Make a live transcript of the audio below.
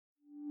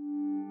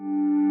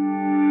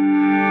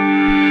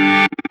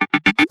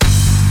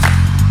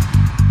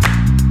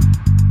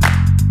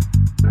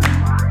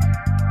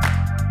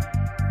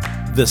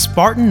the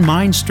Spartan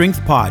Mind Strength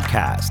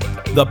Podcast,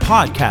 the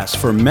podcast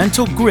for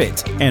mental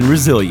grit and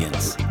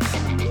resilience.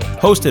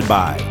 Hosted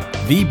by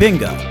V.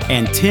 Binga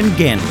and Tim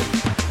Ganley.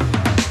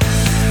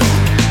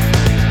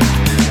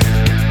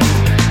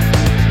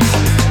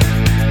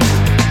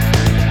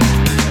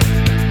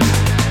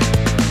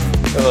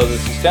 Hello,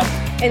 this is Tim.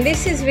 And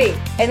this is V,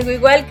 and we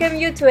welcome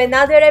you to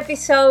another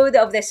episode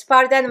of the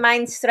Spartan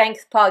Mind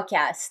Strength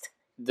Podcast.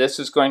 This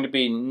is going to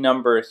be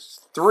number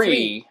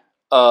three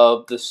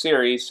of the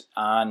series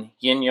on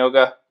Yin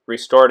Yoga,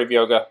 Restorative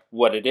Yoga,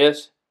 what it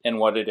is and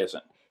what it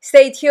isn't.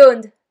 Stay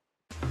tuned.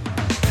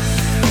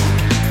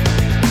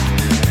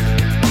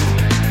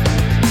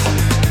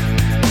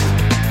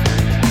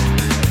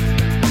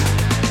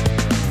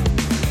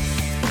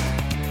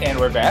 And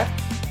we're back,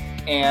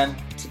 and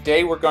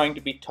today we're going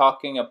to be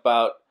talking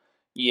about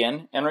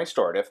Yin and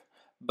Restorative.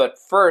 But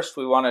first,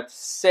 we want to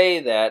say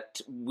that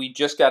we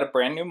just got a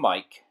brand new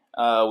mic.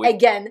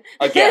 Again.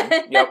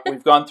 Yep.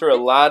 We've gone through a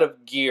lot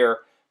of gear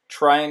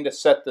trying to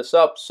set this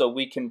up so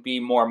we can be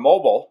more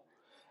mobile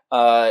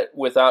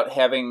without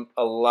having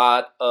a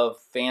lot of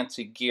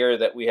fancy gear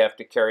that we have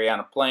to carry on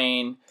a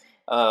plane.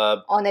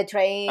 On a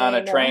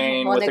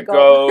train. With a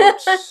goat.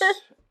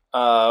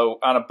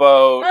 On a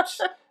boat.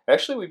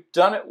 Actually, we've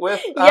done it on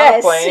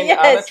a plane,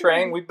 on a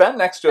train. We've been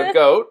next to a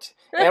goat,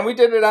 and we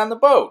did it on the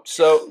boat.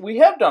 So we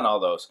have done all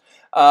those.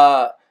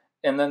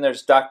 And then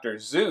there's Dr.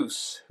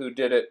 Zeus, who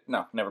did it.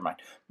 No, never mind.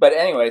 But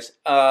anyways,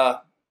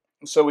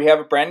 so we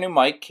have a brand new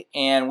mic,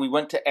 and we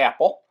went to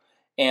Apple.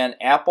 And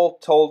Apple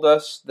told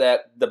us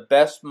that the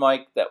best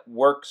mic that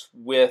works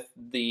with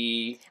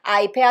the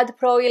iPad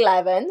Pro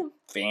 11.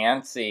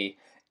 Fancy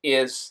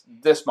is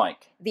this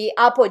mic. The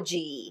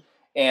Apogee.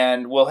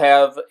 And we'll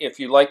have, if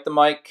you like the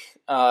mic,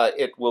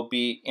 it will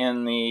be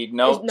in the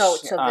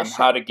notes on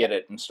how to get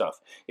it and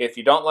stuff. If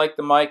you don't like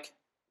the mic,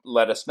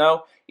 let us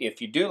know.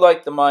 If you do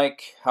like the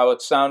mic, how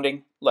it's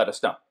sounding, let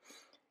us know.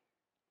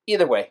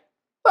 Either way,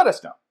 let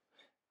us know.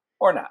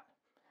 Or not.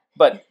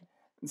 But,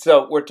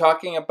 so we're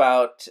talking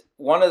about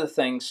one of the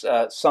things,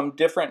 some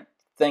different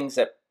things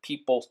that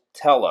people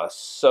tell us.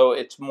 So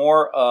it's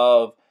more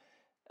of,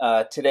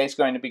 today's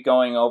going to be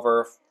going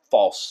over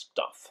false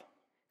stuff.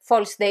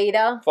 False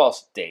data.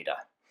 False data.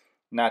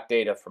 Not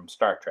data from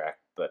Star Trek,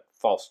 but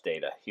false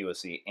data. He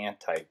was the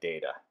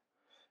anti-data.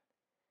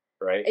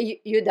 Right?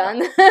 You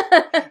done?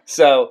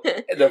 So,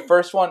 the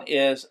first one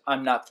is,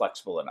 I'm not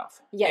flexible enough.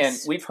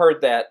 Yes. And we've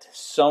heard that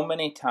so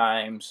many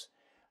times,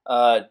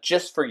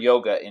 just for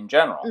yoga in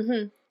general.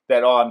 Mm-hmm.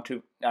 That,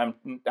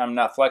 I'm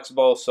not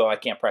flexible, so I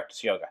can't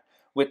practice yoga.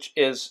 Which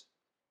is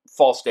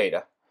false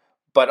data.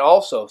 But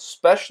also,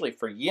 especially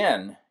for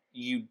Yin,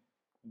 you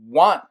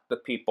want the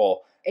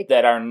people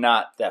that are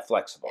not that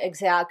flexible.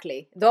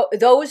 Exactly.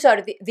 Those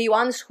are the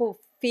ones who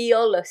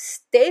feel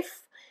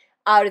stiff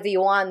are the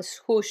ones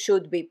who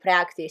should be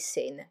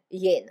practicing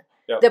Yin,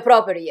 the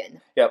proper Yin.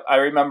 Yep. I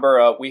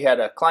remember we had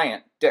a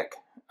client, Dick,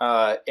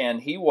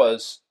 and he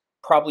was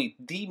probably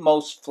the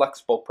most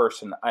flexible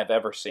person I've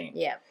ever seen.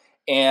 Yeah.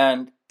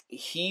 And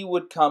he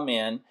would come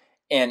in,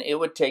 and it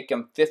would take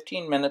him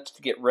 15 minutes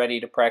to get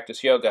ready to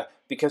practice yoga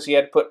because he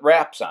had to put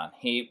wraps on.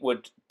 He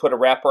would put a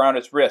wrap around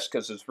his wrist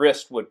because his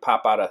wrist would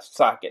pop out of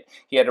socket.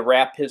 He had to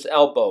wrap his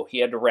elbow. He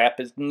had to wrap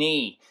his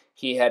knee.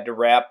 He had to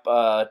wrap,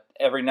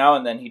 every now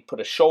and then he'd put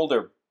a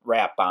shoulder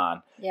wrap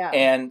on. Yeah.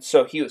 And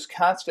so he was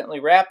constantly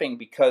wrapping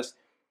because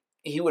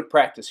he would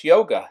practice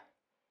yoga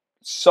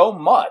so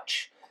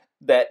much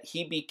that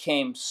he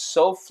became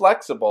so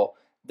flexible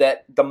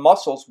that the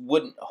muscles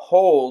wouldn't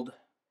hold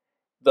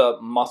the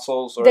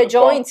muscles or the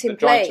joints in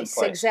place.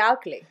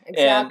 Exactly.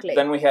 And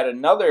then we had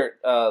another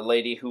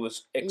lady who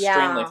was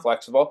extremely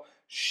flexible.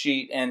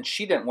 She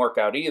didn't work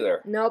out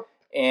either. Nope.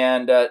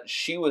 And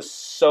she was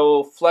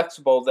so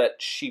flexible that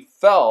she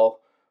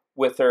fell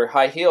with her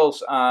high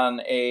heels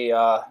on she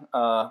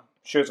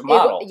was a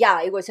model.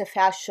 It was a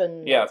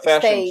fashion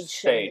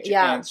stage.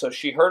 And so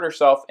she hurt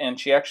herself, and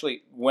she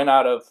actually went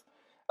out of.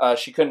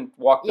 She couldn't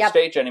walk the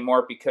stage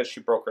anymore because she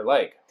broke her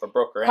leg or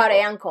broke her ankle. Her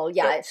ankle,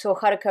 Yep. So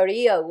her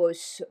career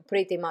was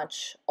pretty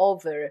much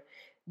over.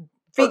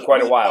 For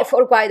quite a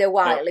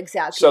while.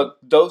 Exactly. So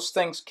those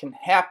things can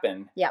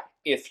happen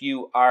if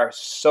you are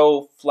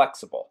so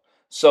flexible.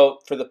 So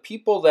for the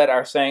people that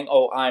are saying,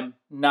 oh, I'm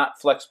not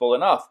flexible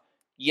enough,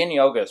 Yin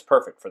Yoga is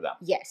perfect for them.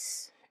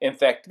 Yes. In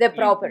fact,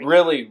 you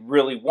really,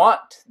 really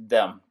want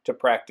them to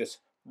practice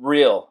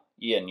real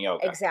Yin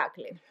Yoga.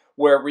 Exactly.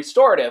 Where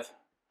restorative...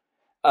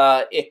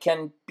 it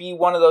can be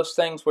one of those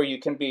things where you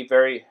can be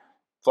very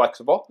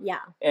flexible,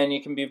 and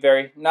you can be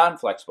very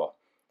non-flexible.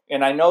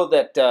 And I know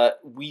that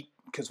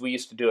because we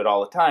used to do it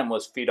all the time,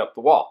 was feet up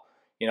the wall.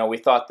 You know, we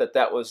thought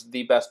that was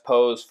the best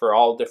pose for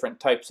all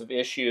different types of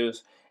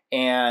issues,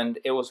 and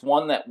it was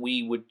one that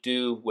we would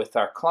do with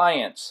our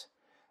clients,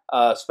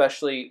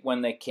 especially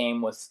when they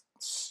came with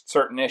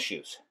certain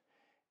issues.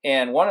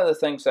 And one of the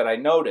things that I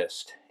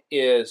noticed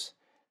is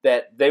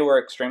that they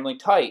were extremely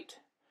tight,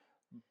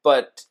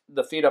 but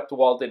the feet up the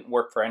wall didn't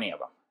work for any of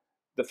them.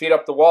 The feet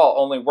up the wall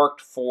only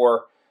worked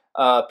for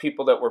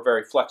people that were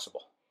very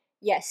flexible.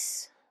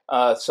 Yes.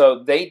 So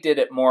they did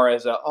it more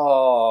as a,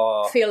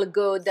 feel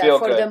good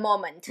for the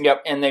moment.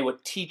 Yep, and they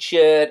would teach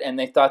it, and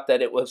they thought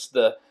that it was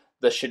the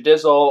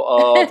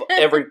shadizzle of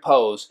every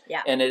pose.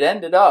 Yeah. And it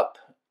ended up,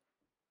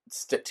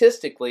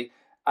 statistically,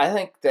 I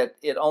think that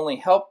it only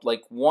helped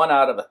like 1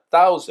 out of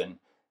 1,000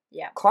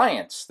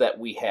 clients that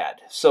we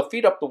had. So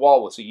feet up the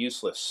wall was a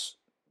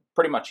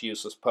pretty much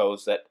useless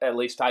pose that at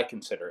least I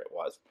consider it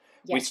was.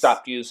 Yes. We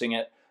stopped using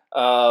it.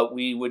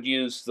 We would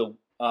use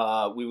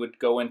we would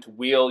go into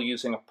wheel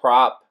using a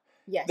prop.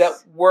 Yes.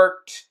 That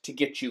worked to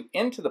get you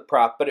into the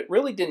prop, but it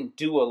really didn't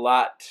do a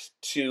lot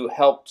to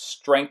help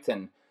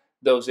strengthen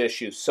those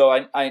issues.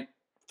 So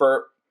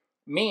for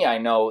me, I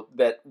know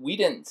that we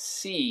didn't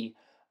see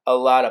a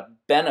lot of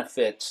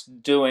benefits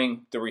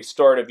doing the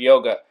restorative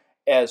yoga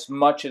as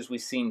much as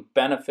we've seen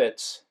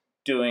benefits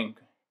doing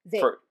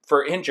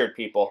for injured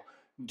people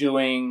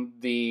doing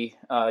the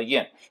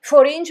yin.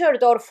 For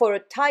injured or for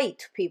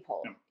tight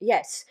people,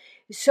 yes.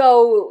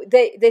 So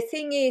the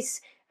thing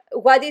is,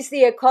 what is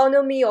the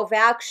economy of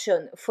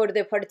action for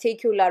the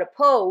particular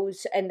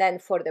pose and then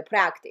for the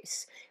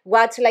practice?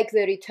 What's like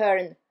the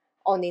return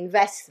on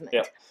investment?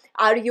 Yeah.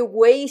 Are you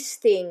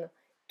wasting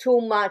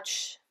too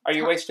much? Are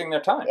you wasting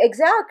their time?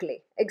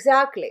 Exactly.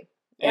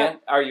 And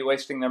are you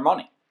wasting their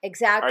money?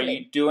 Exactly. Are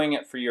you doing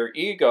it for your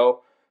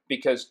ego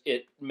because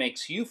it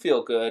makes you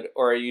feel good,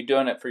 or are you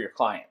doing it for your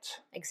clients?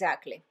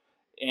 Exactly.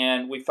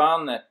 And we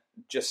found that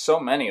just so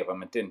many of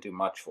them it didn't do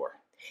much for.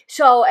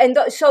 So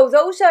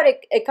those are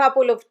a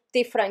couple of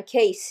different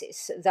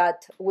cases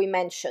that we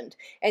mentioned,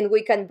 and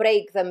we can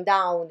break them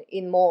down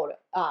in more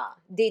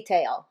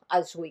detail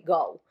as we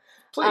go.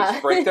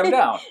 Please break them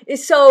down.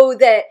 So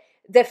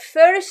the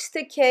first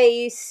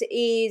case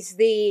is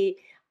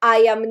I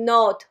am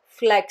not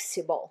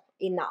flexible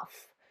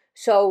enough.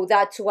 So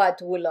that's what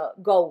we'll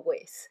go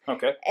with.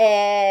 Okay.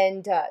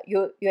 And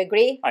you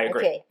agree? I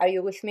agree. Okay. Are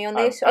you with me on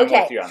this? I'm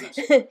okay. with you on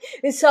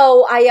this.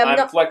 So I'm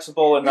not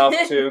flexible enough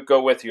to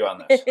go with you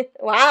on this.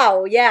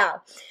 Wow. Yeah.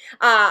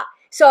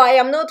 So I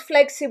am not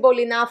flexible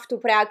enough to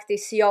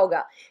practice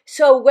yoga.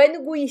 So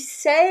when we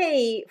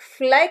say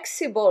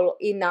flexible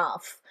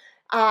enough,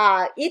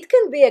 it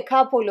can be a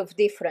couple of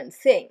different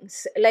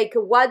things. Like,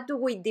 what do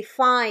we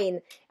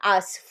define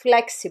as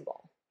flexible?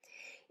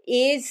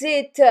 Is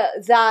it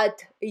that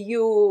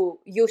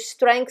you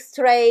strength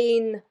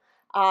train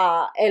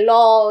a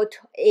lot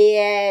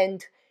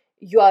and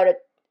you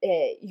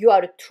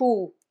are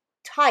too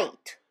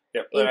tight?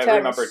 Yep. I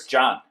remember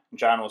John.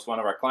 John was one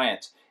of our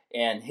clients,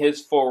 and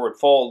his forward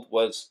fold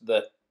was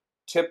the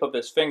tip of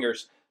his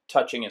fingers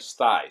touching his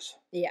thighs.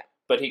 Yeah.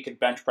 But he could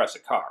bench press a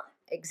car.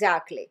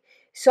 Exactly.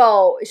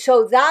 So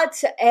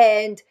that's,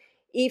 and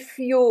if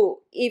you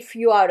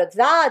are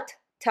that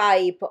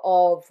type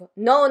of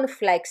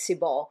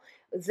non-flexible,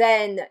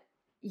 then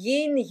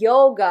yin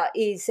yoga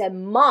is a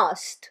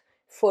must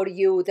for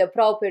you, the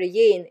proper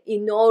yin,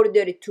 in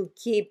order to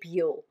keep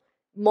you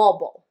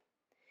mobile.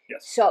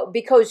 Yes. So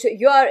because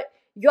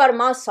your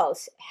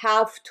muscles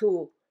have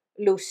to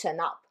loosen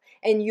up,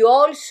 and you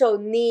also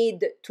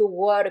need to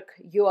work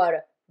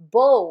your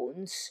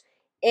bones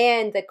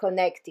and the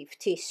connective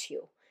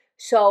tissue.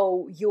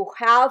 So you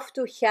have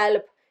to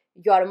help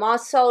your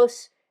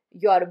muscles,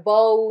 your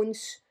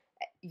bones,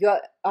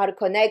 our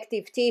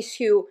connective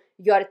tissue,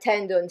 your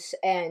tendons,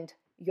 and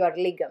your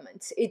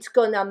ligaments. It's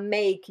gonna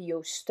make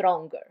you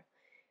stronger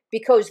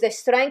because the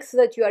strength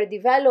that you are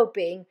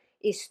developing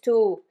is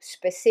too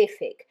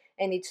specific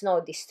and it's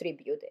not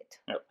distributed.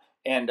 Yep.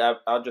 And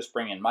I'll just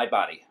bring in my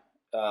body.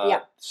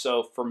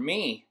 So for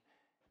me,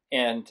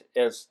 and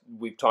as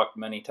we've talked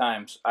many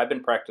times, I've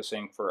been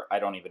practicing for I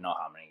don't even know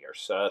how many years,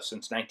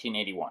 since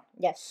 1981.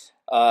 Yes.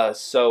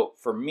 So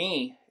for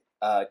me,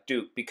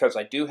 because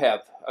I do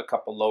have a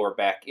couple lower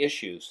back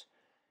issues,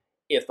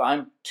 if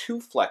I'm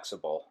too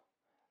flexible,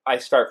 I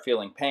start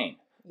feeling pain.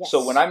 Yes.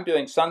 So when I'm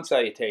doing sun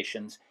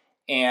salutations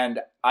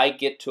and I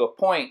get to a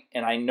point,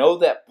 and I know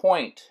that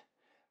point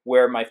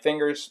where my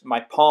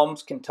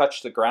palms can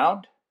touch the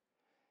ground,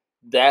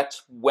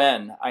 that's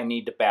when I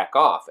need to back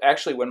off.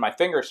 Actually, when my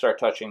fingers start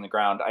touching the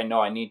ground, I know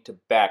I need to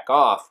back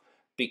off,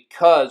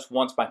 because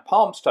once my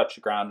palms touch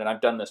the ground, and I've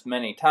done this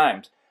many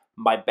times,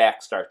 my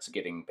back starts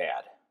getting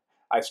bad.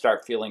 I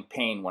start feeling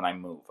pain when I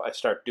move. I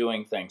start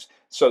doing things.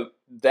 So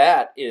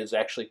that is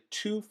actually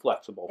too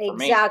flexible for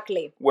me.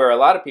 Exactly. Where a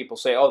lot of people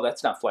say, oh,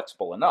 that's not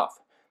flexible enough.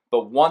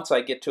 But once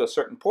I get to a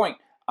certain point,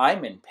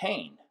 I'm in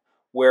pain.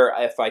 Where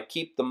if I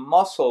keep the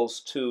muscles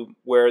to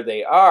where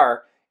they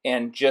are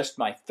and just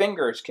my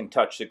fingers can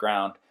touch the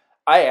ground,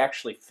 I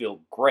actually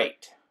feel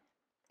great.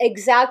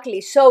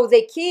 Exactly. So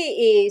the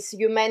key is,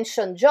 you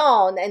mentioned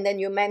John and then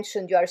you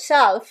mentioned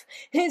yourself.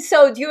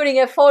 So during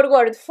a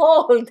forward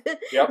fold,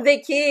 yep, the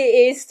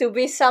key is to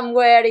be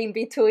somewhere in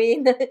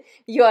between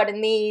your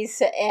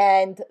knees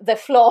and the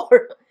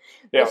floor.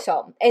 Yep.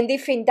 So, and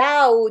if in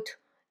doubt,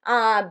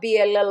 be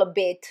a little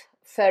bit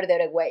further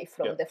away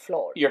from yep, the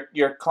floor.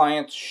 Your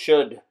clients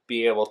should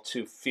be able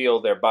to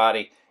feel their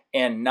body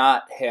and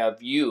not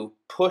have you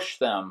push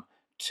them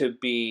to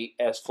be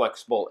as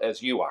flexible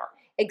as you are.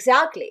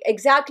 Exactly.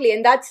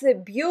 And that's the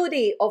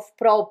beauty of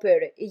proper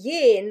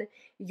yin.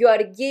 You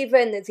are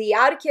given the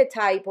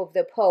archetype of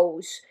the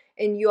pose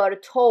and you are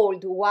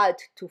told what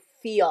to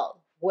feel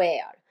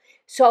where.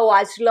 So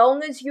as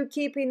long as you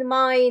keep in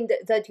mind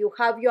that you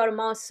have your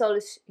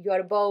muscles,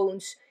 your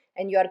bones,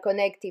 and your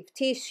connective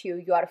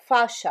tissue, your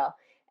fascia,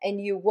 and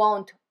you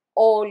want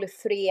all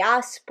three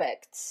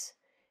aspects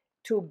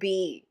to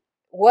be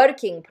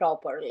working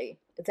properly,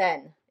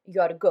 then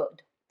you're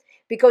good.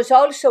 Because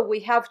also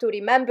we have to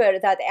remember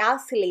that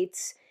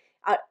athletes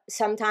are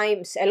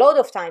sometimes, a lot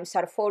of times,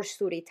 are forced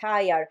to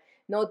retire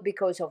not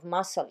because of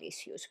muscle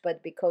issues,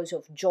 but because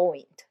of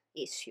joint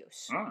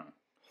issues.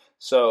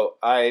 So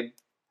I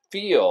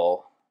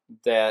feel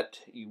that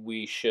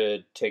we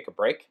should take a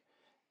break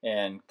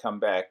and come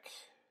back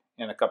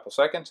in a couple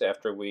seconds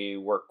after we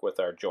work with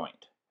our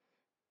joint.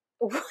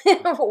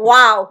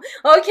 Wow.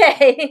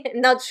 Okay.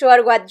 Not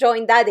sure what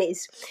joint that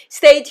is.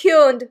 Stay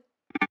tuned.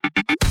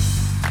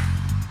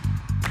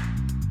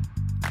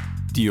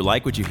 Do you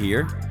like what you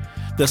hear?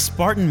 The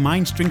Spartan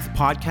Mind Strength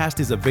podcast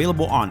is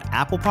available on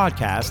Apple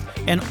Podcasts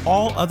and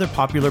all other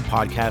popular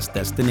podcast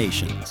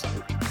destinations.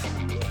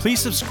 Please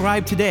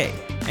subscribe today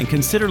and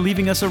consider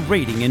leaving us a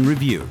rating and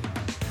review.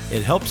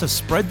 It helps us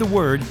spread the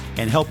word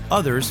and help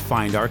others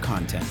find our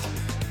content.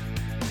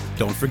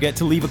 Don't forget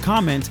to leave a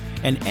comment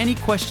and any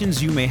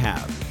questions you may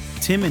have.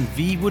 Tim and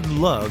V would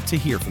love to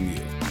hear from you.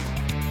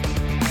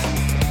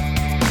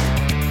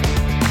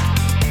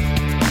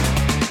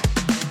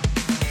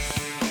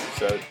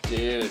 So,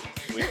 dude,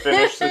 we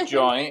finished the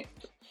joint,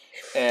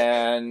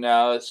 and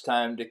now it's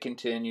time to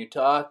continue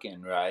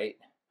talking, right?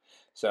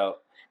 So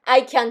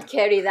I can't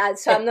carry that,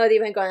 so I'm not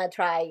even gonna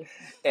try.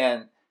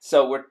 And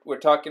so we're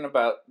talking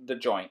about the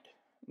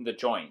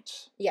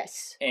joints.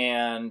 Yes.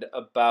 And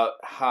about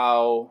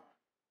how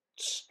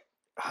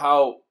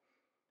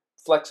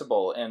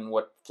flexible and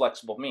what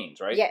flexible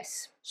means, right?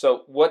 Yes.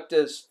 So what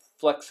does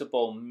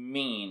flexible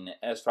mean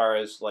as far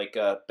as like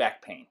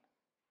back pain?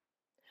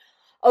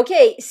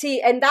 Okay,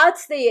 see, and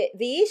that's the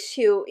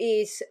issue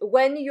is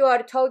when you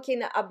are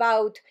talking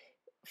about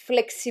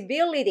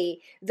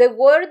flexibility, the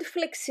word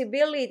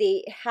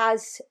flexibility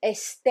has a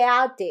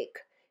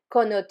static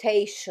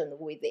connotation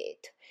with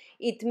it.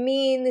 It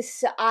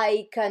means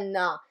I can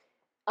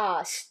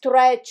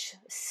stretch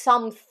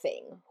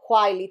something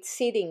while it's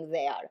sitting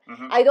there.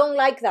 Mm-hmm. I don't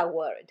like that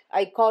word.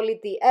 I call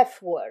it the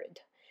F word.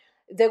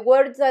 The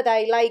word that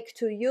I like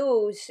to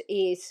use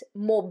is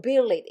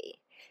mobility.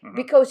 Mm-hmm.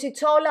 Because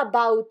it's all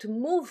about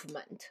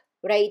movement,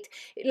 right?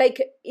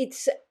 Like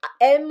it's,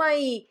 am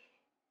I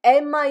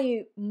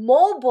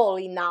mobile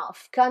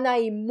enough? Can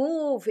I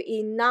move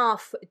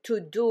enough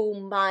to do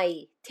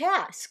my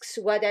tasks,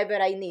 whatever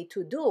I need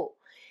to do?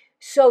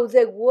 So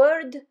the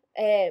word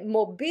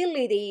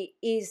mobility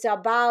is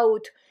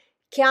about,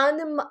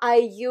 can I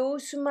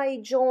use my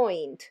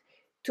joint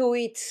to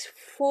its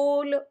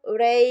full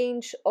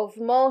range of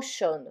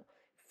motion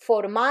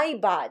for my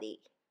body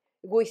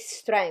with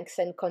strength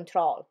and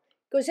control?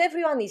 Because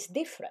everyone is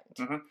different.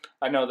 Mm-hmm.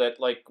 I know that,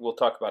 like, we'll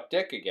talk about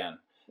Dick again.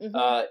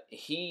 Mm-hmm.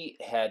 He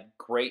had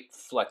great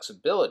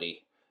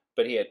flexibility,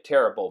 but he had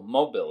terrible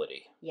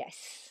mobility.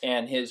 Yes.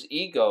 And his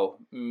ego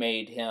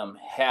made him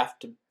have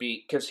to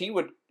be, because he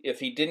would, if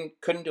he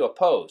couldn't do a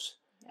pose,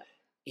 yep,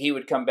 he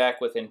would come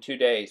back within 2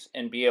 days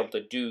and be able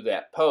to do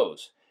that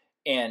pose.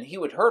 And he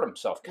would hurt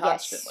himself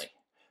constantly.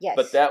 Yes.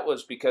 But that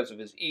was because of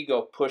his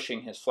ego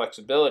pushing his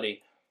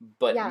flexibility,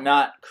 but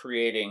not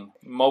creating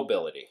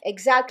mobility.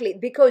 Exactly,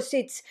 because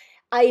it's,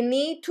 I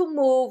need to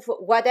move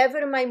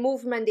whatever my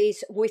movement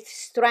is with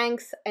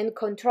strength and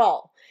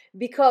control.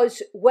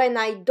 Because when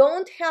I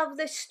don't have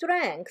the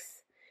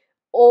strength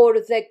or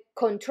the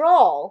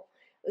control,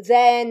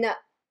 then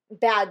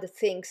bad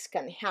things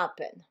can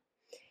happen.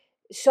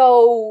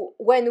 So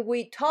when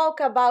we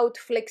talk about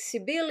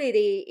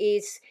flexibility,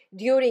 is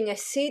during a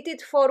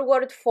seated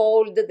forward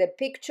fold, the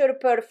picture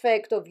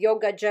perfect of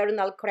yoga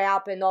journal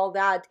crap and all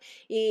that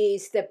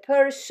is the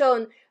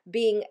person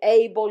being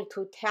able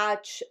to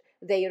touch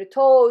their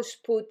toes,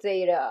 put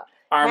their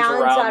arms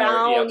hands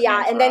around,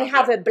 and then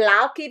have a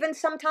block even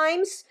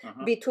sometimes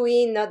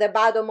between the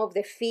bottom of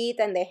the feet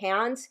and the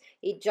hands.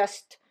 It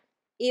just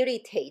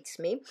irritates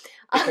me.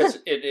 Because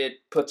it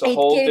puts a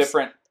whole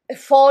different...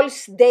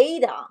 false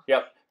data.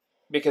 Yep.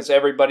 Because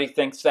everybody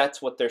thinks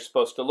that's what they're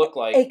supposed to look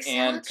like. Exactly.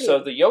 And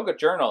so the Yoga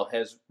Journal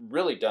has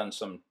really done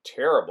some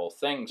terrible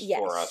things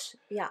for us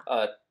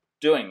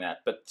doing that.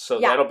 But so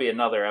that'll be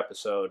another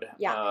episode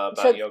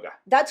about yoga.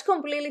 That's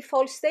completely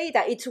false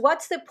data. It's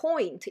what's the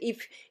point?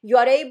 If you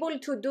are able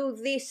to do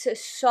this,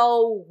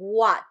 so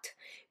what?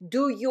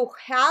 Do you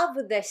have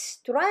the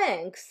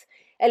strength?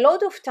 A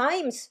lot of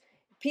times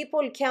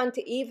people can't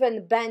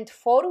even bend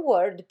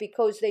forward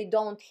because they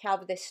don't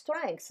have the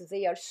strength.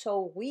 They are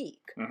so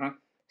weak. Mm-hmm.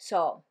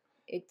 So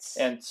it's...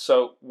 And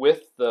so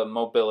with the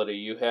mobility,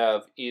 you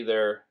have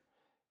either,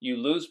 you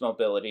lose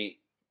mobility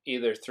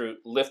either through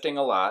lifting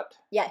a lot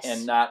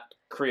and not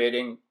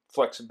creating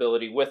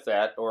flexibility with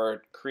that,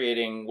 or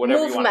creating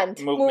whatever you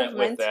want, movement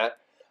with that,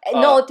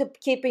 Not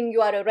keeping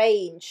your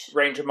range.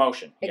 Range of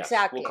motion.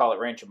 Exactly. Yes, we'll call it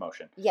range of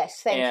motion.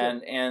 Yes, thank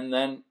you. And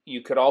then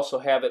you could also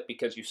have it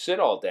because you sit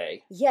all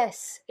day.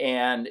 Yes.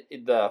 And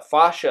the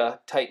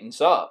fascia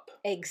tightens up.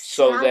 Exactly.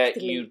 So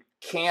that you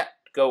can't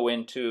go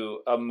into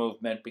a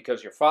movement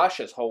because your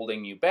fascia is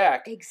holding you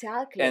back.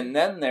 Exactly. And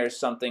then there's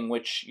something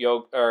which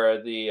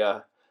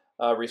the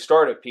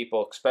restorative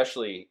people,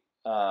 especially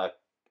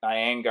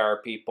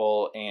Iyengar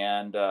people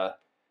and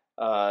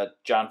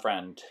John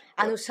Friend,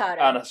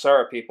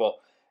 Anusara people,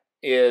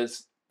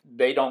 is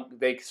they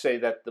say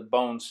that the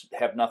bones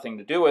have nothing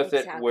to do with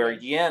it, where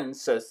Yin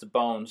says the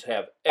bones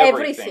have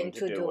everything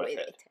to do with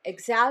it.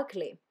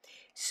 Exactly.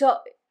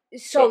 So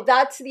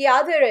that's the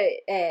other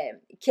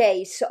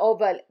case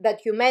that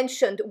you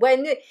mentioned.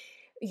 When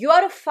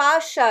your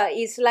fascia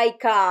is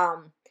like,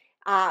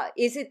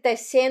 is it a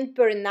Saint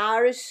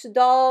Bernard's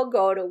dog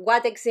or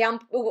what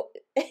example?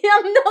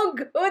 I'm not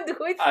good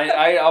with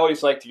I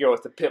always like to go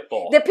with the pit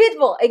bull. The pit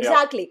bull,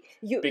 exactly.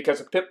 Because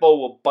a pit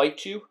bull will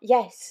bite you.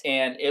 Yes.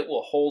 And it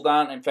will hold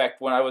on. In fact,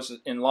 when I was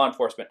in law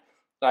enforcement,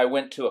 I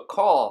went to a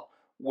call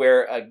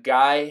where a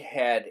guy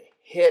had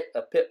hit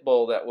a pit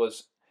bull it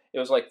was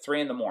like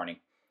 3 a.m.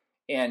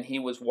 and he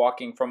was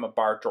walking from a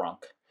bar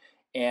drunk.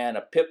 And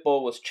a pit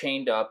bull was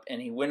chained up,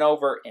 and he went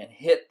over and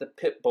hit the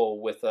pit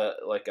bull with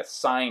a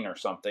sign or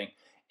something.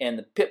 And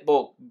the pit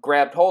bull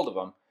grabbed hold of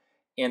him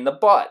in the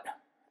butt.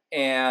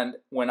 And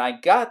when I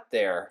got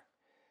there,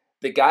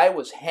 the guy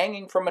was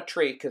hanging from a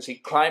tree because he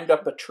climbed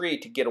up a tree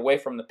to get away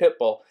from the pit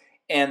bull.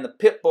 And the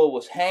pit bull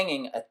was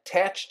hanging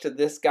attached to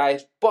this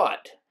guy's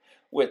butt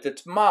with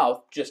its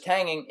mouth just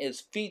hanging.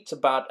 His feet's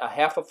about a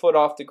half a foot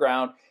off the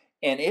ground.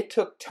 And it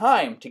took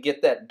time to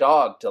get that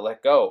dog to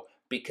let go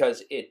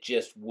because it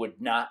just would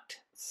not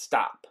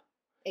stop.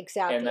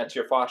 Exactly. And that's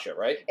your fascia,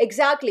 right?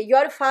 Exactly.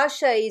 Your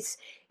fascia is...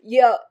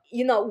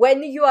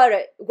 when you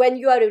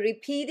are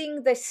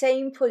repeating the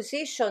same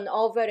position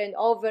over and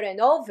over and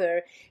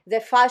over,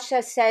 the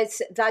fascia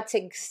says that's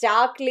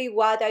exactly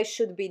what I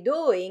should be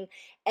doing,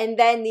 and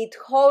then it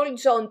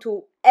holds on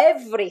to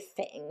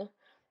everything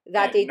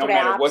that it no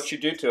wraps, matter what you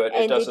do to it,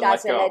 it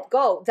doesn't let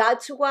go.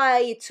 That's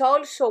why it's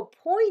also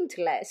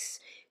pointless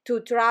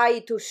to try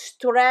to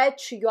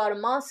stretch your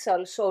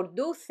muscles or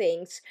do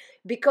things,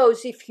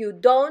 because if you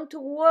don't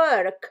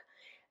work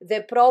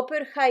the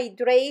proper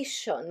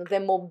hydration, the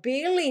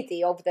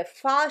mobility of the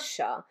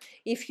fascia,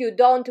 if you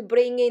don't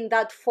bring in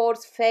that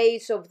fourth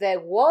phase of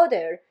the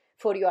water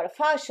for your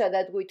fascia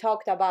that we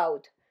talked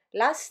about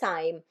last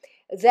time,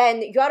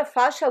 then your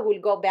fascia will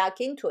go back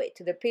into it.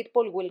 The pit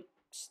bull will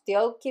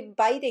still keep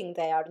biting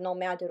there no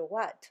matter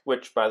what.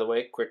 Which, by the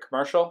way, quick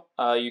commercial,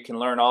 you can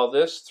learn all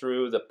this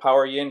through the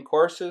Power Yin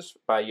courses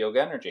by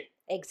Yoga Energy.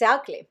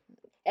 Exactly.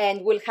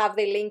 And we'll have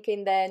the link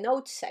in the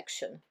notes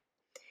section.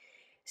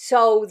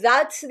 So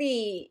that's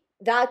the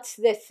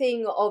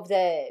thing of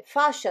the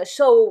fascia.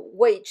 So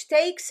which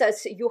takes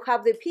us, you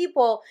have the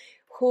people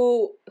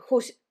who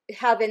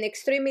have an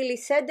extremely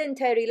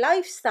sedentary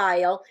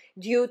lifestyle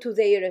due to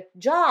their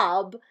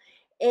job,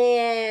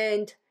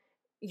 and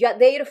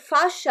their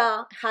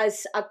fascia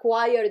has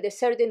acquired a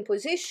certain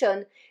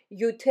position.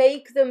 You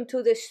take them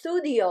to the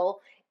studio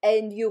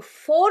and you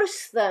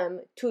force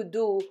them to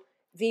do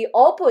the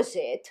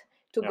opposite,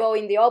 to go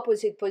in the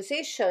opposite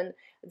position,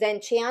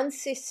 then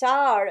chances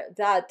are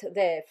that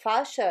the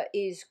fascia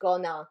is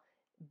gonna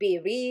be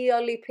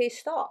really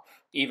pissed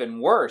off. Even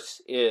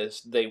worse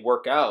is they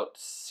work out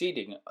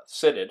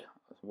seated,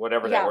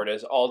 whatever that word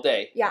is, all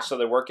day. Yeah. So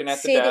they're working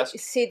at the desk.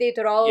 Seated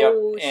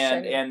rows.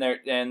 Yep.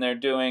 And they're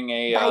doing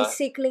a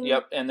bicycling.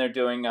 And they're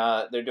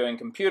doing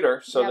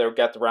computer. So they've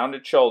got the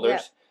rounded shoulders.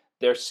 Yep.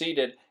 They're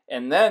seated,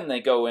 and then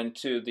they go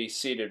into the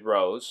seated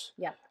rows.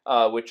 Yeah.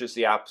 Which is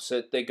the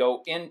opposite. They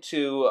go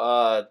into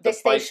the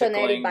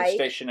bicycling, the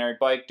stationary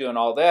bike, doing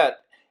all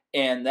that,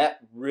 and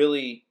that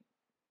really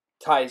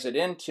ties it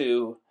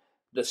into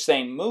the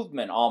same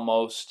movement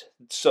almost.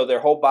 So their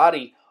whole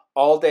body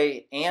all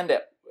day and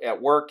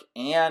at work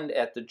and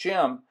at the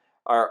gym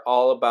are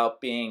all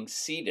about being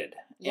seated.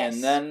 Yes.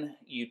 And then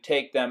you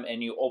take them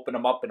and you open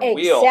them up in a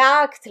wheel.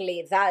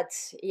 Exactly.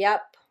 That's,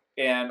 yep.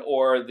 And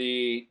or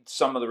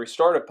some of the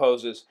restorative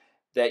poses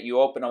that you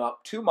open them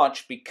up too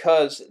much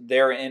because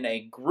they're in a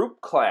group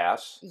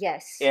class.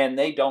 Yes. And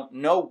they don't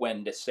know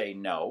when to say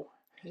no.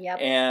 Yep.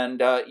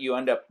 And you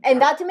end up... And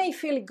that may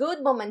feel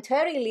good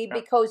momentarily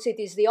because it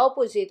is the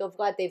opposite of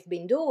what they've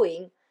been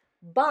doing.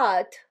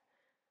 But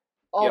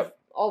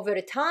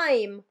over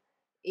time,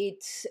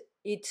 it's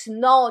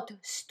not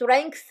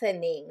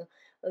strengthening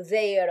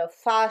their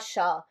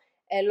fascia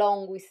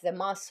along with the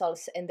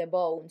muscles and the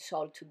bones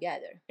all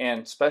together.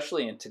 And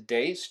especially in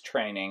today's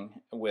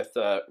training with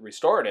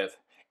restorative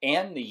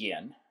and the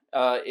yin,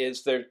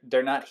 is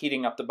they're not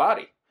heating up the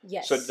body.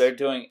 Yes. So they're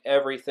doing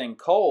everything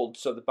cold,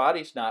 so the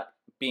body's not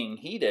being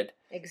heated.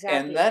 Exactly.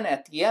 And then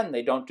at the end,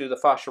 they don't do the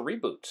fascia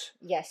reboots.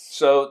 Yes.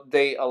 So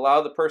they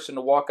allow the person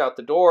to walk out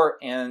the door,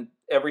 and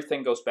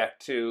everything goes back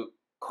to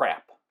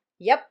crap.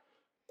 Yep.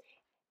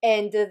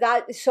 And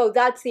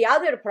that's the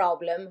other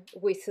problem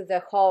with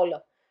the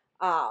whole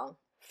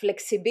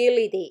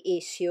flexibility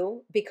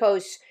issue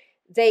because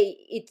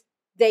they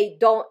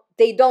don't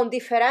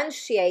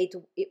differentiate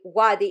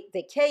what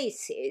the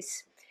case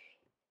is.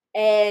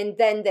 And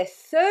then the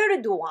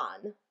third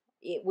one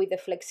with the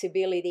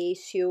flexibility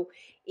issue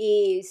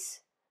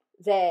is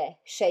the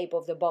shape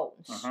of the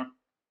bones. Mm-hmm.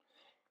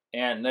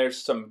 And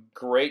there's some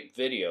great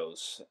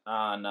videos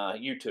on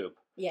YouTube.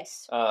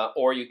 Yes.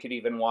 Or you could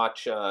even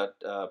watch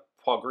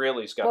Paul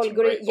Greeley's got some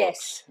great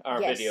books,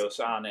 videos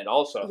on it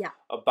also,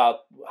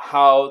 about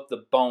how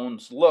the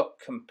bones look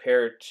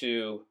compared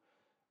to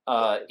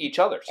each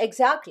other's.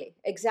 Exactly.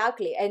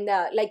 And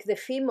like the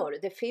femur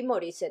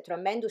is a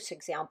tremendous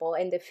example,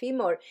 and the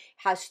femur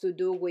has to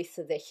do with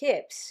the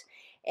hips.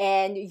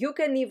 And you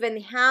can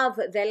even have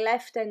the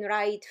left and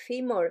right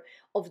femur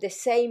of the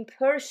same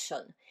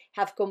person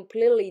have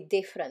completely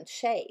different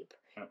shape,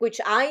 which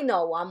I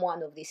know I'm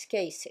one of these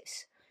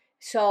cases.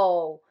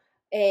 So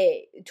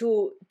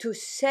to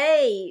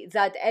say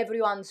that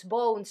everyone's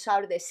bones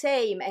are the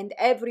same and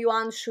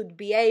everyone should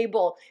be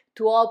able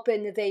to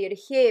open their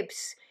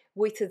hips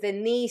with the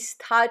knees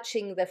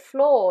touching the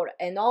floor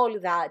and all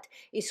that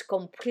is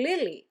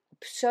completely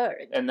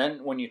absurd. And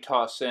then when you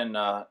toss in...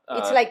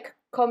 it's like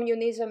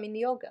communism in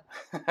yoga.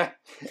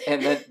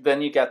 And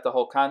then you got the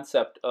whole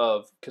concept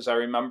of, because I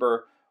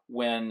remember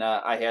when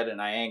I had an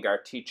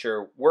Iyengar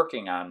teacher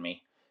working on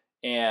me,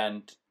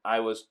 and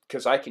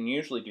because I can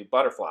usually do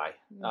butterfly,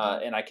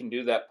 and I can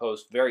do that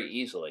pose very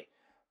easily.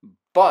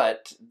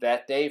 But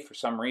that day, for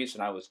some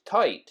reason, I was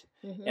tight,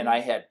 and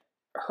I had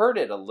hurt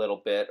it a little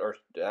bit, or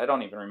I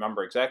don't even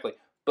remember exactly,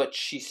 but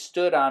she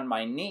stood on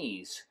my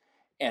knees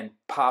and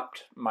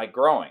popped my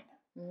groin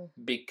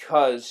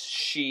because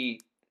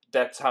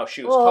that's how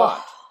she was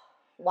taught.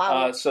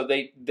 Wow. So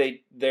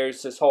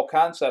there's this whole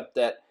concept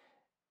that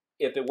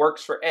if it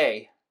works for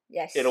A,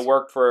 it'll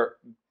work for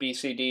B,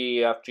 C, D,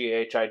 E, F, G,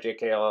 H, I, J,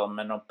 K, L, M,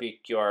 N, O, P,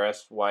 Q, R,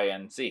 S, Y,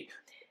 and Z.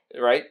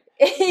 Right?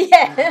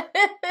 Yeah.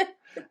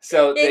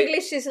 So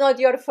English is not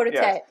your forte.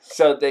 Yeah.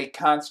 So they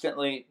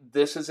constantly,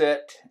 this is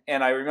it.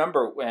 And I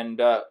remember when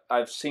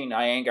I've seen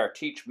Iyengar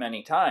teach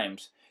many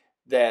times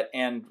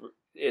and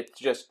it's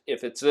just,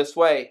 if it's this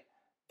way,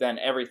 then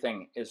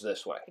everything is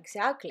this way.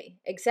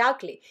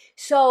 Exactly.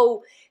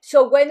 So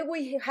when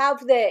we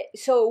have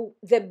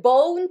the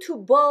bone to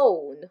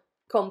bone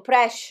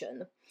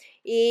compression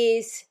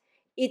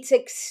it's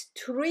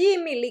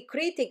extremely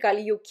critical.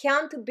 You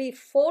can't be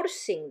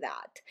forcing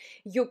that.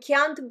 You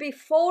can't be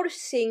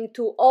forcing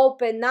to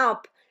open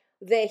up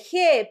the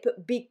hip,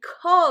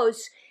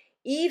 because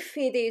if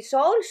it is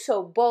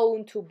also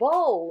bone to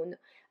bone,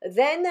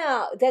 then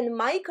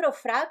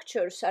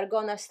microfractures are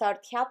gonna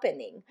start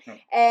happening,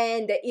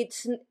 and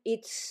it's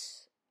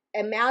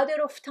a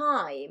matter of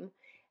time,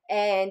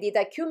 and it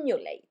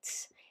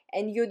accumulates.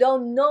 And you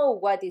don't know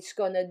what it's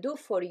going to do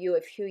for you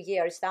a few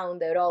years down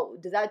the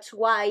road. That's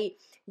why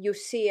you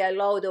see a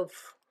lot of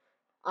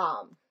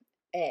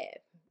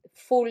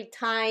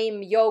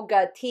full-time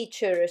yoga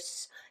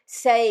teachers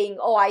saying,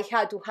 I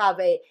had to have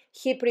a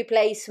hip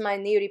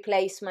replacement, knee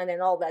replacement,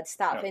 and all that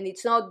stuff. And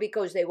it's not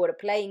because they were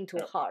playing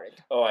too hard.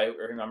 Oh, I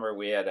remember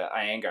we had an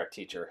Iyengar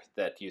teacher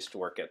that used to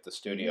work at the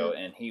studio,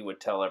 and he would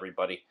tell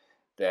everybody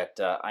that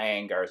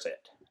Iyengar's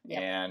it. Yeah.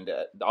 And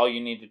all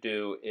you need to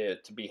do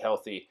to be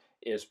healthy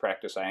is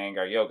practice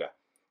Iyengar yoga.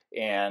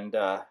 And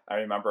I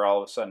remember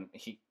all of a sudden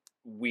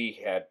we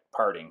had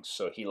partings,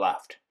 so he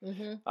left.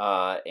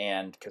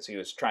 And because he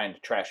was trying to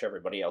trash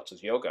everybody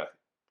else's yoga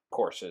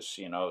courses,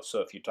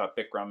 so if you taught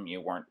Bikram, you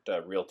weren't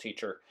a real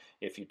teacher.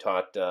 If you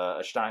taught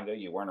Ashtanga,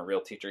 you weren't a real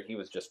teacher. He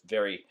was just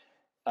very,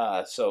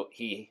 so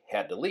he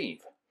had to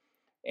leave.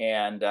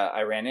 And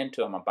I ran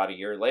into him about a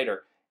year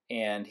later,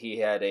 and he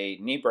had a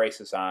knee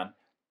braces on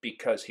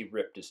because he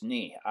ripped his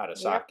knee out of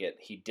socket.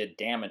 He did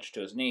damage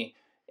to his knee.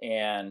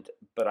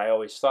 But I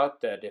always thought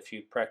that if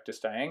you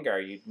practiced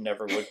Iyengar, you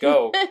never would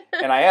go.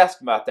 And I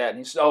asked him about that, and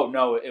he said, "Oh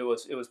no, it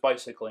was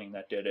bicycling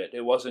that did it.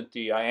 It wasn't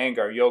the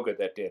Iyengar yoga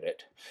that did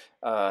it."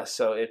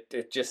 So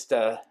it just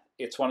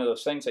it's one of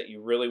those things that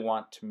you really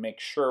want to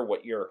make sure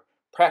what you're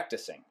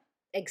practicing.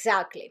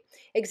 Exactly,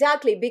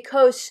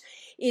 because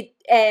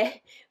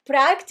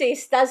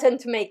practice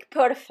doesn't make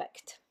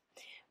perfect.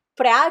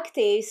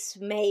 Practice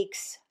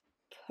makes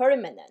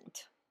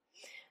permanent.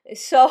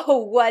 So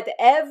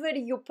whatever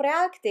you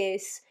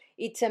practice,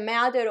 it's a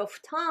matter of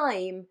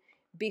time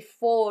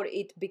before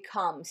it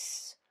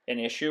becomes an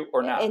issue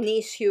or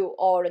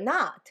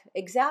not.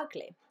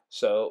 Exactly.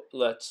 So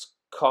let's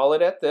call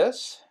it at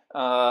this,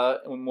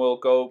 and we'll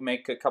go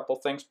make a couple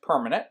things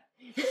permanent.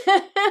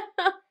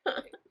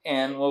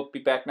 And we'll be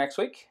back next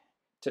week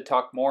to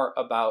talk more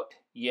about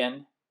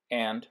yin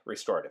and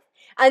restorative.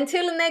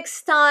 Until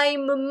next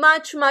time,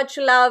 much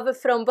love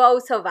from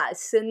both of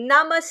us.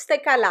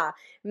 Namaste Kala.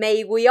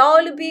 May we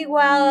all be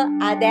well,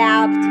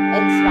 adapt,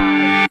 and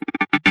thrive.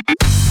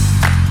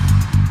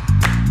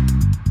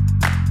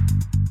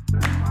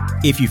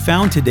 If you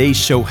found today's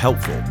show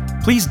helpful,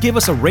 please give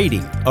us a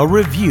rating, a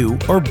review,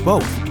 or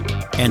both.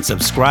 And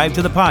subscribe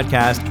to the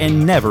podcast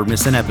and never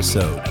miss an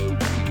episode.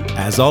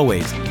 As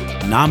always,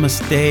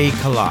 Namaste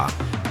Kala.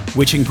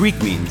 which in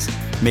Greek means,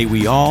 may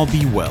we all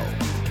be well.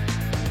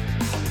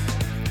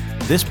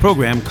 This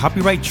program,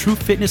 copyright True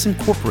Fitness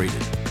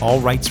Incorporated, all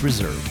rights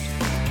reserved.